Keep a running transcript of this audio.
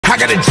I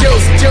got the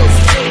juice.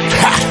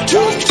 Ha.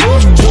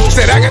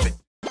 Said I got the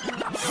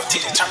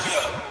turn me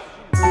up.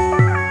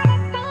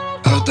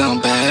 Oh,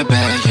 down bad,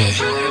 bad, yeah.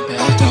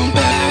 Oh, down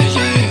bad,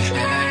 yeah.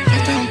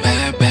 Oh, down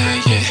bad,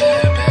 bad, yeah.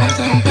 Oh,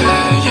 down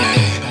bad, yeah.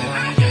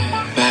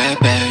 Bad,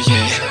 bad,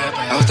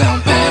 yeah. Oh,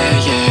 down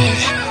bad, yeah.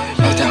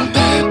 Oh, down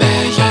bad,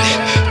 bad, yeah.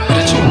 Where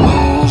did you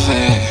move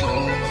in?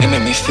 It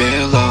made me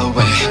feel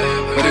away.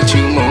 Where did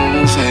you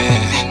move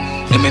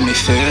in? It made me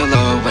feel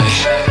away.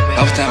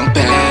 Oh, down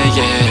bad,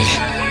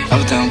 yeah.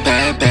 Oh, down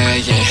bad,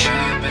 bad,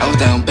 yeah. Oh,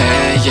 down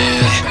bad,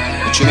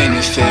 yeah. But you made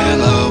me feel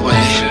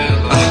away.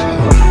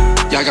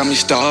 Y'all got me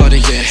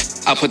started, yeah.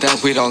 I put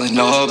that weed all in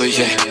orbit,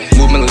 yeah.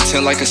 Move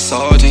militant like a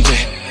sergeant,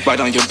 yeah. Right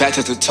on your back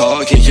to the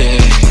target,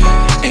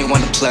 yeah. Ain't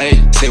wanna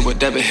play, say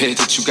whatever hit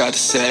that you gotta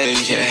say,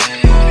 yeah.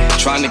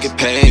 Trying to get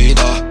paid,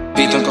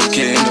 beat don't go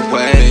get in the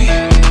way.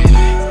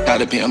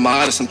 Gotta be a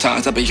modest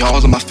sometimes, I be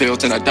all in my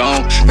field and I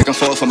don't. Back and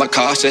forth with my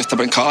cautious, I've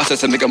been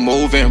cautious, a nigga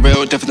moving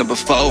real different than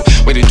before.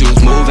 Way they do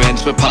is moving,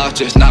 it's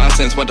preposterous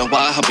nonsense. Wonder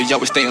why I be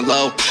always staying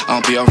low. I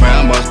don't be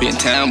around much, be in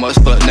town much,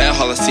 but now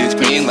all I see is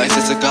green lights,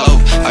 it's a go.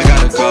 I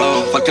gotta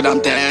go, fuck it,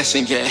 I'm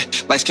dashing, yeah.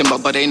 Lights came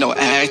up, but ain't no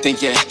acting,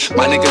 yeah.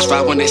 My niggas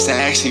ride when it's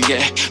action,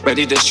 yeah.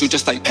 Ready to shoot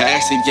just like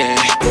passing, yeah.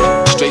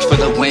 Straight for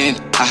the win,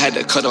 I had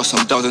to cut off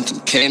some dogs and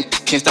some kin.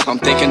 Can't stop, I'm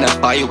thinking that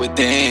fire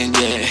within,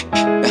 yeah.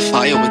 That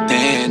fire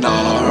within,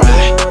 alright.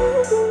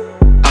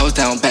 I was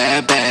down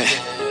bad, bad.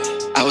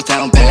 I was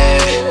down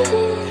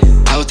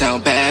bad. I was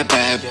down bad,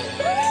 bad.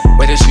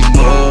 Where did you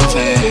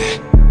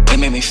moving? It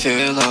made me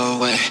feel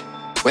away.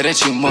 Where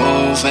did you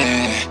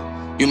moving?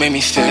 You made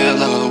me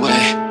feel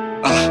away.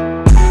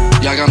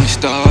 Y'all got me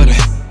started.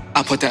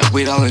 I put that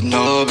weed all in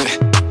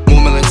orbit.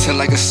 Move militant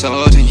like a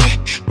soldier, yeah.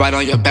 Right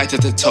on your back to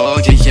the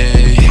target,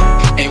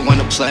 yeah. Ain't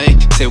wanna play,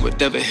 say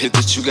whatever hit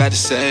that you gotta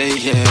say,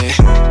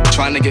 yeah.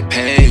 Trying to get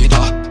paid,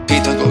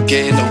 Pete don't go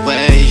get in the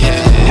way,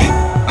 yeah.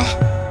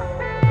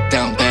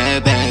 Down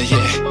bad, bad,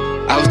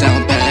 yeah. I was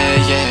down bad,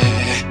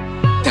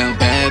 yeah. Down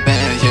bad,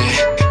 bad,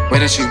 yeah. Where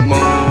did you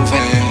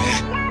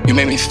moving? You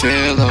made me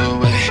feel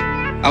away.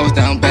 I was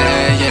down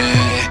bad,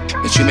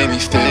 yeah. But you made me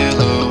feel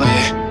away.